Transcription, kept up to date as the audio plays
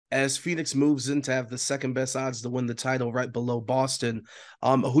as Phoenix moves in to have the second best odds to win the title right below Boston.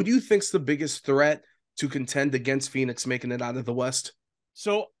 Who do you think's the biggest threat to contend against Phoenix making it out of the West?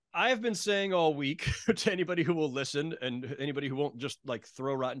 So I've been saying all week to anybody who will listen and anybody who won't just like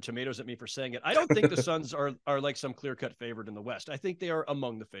throw rotten tomatoes at me for saying it. I don't think the Suns are like some clear-cut favorite in the West. I think they are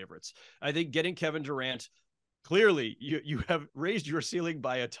among the favorites. I think getting Kevin Durant, clearly you have raised your ceiling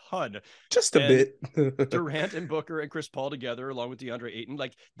by a ton. Just a And bit. Durant and Booker and Chris Paul together, along with DeAndre Ayton,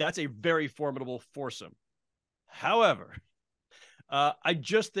 like that's a very formidable foursome. However, I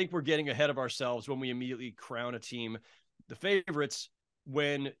just think we're getting ahead of ourselves when we immediately crown a team the favorites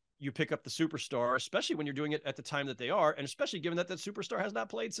when you pick up the superstar, especially when you're doing it at the time that they are, and especially given that that superstar has not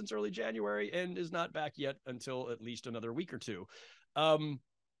played since early January and is not back yet until at least another week or two.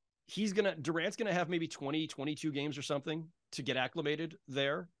 Durant's gonna have maybe 20, 22 games or something to get acclimated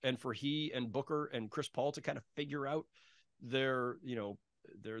there, and for he and Booker and Chris Paul to kind of figure out their,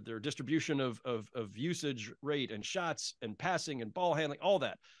 their distribution of usage rate and shots and passing and ball handling, all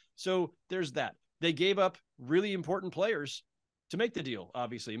that. So there's that. They gave up really important players to make the deal,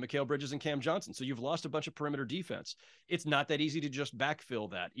 obviously, Mikal Bridges and Cam Johnson. So you've lost a bunch of perimeter defense. It's not that easy to just backfill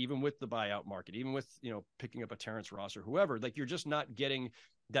that, even with the buyout market, even with, picking up a Terrence Ross or whoever. Like, you're just not getting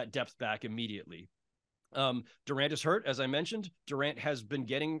that depth back immediately. Durant is hurt, as I mentioned. Durant has been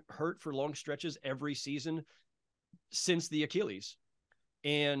getting hurt for long stretches every season since the Achilles.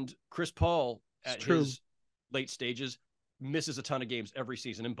 And Chris Paul, at his late stages, misses a ton of games every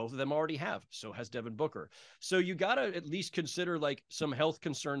season, and both of them already have. So has Devin Booker. So you got to at least consider like some health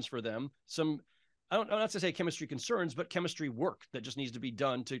concerns for them. I'm not to say chemistry concerns, but chemistry work that just needs to be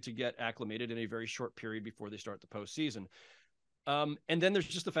done to get acclimated in a very short period before they start the postseason. And then there's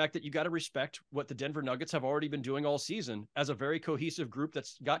just the fact that you got to respect what the Denver Nuggets have already been doing all season as a very cohesive group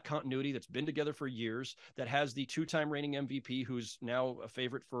that's got continuity, that's been together for years, that has the 2-time reigning MVP, who's now a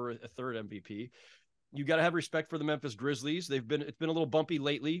favorite for a third MVP. You got to have respect for the Memphis Grizzlies. It's been a little bumpy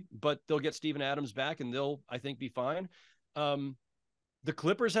lately, but they'll get Steven Adams back and they'll, I think, be fine. The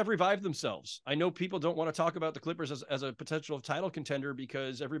Clippers have revived themselves. I know people don't want to talk about the Clippers as a potential title contender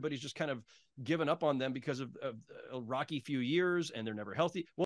because everybody's just kind of given up on them because of a rocky few years and they're never healthy. Well,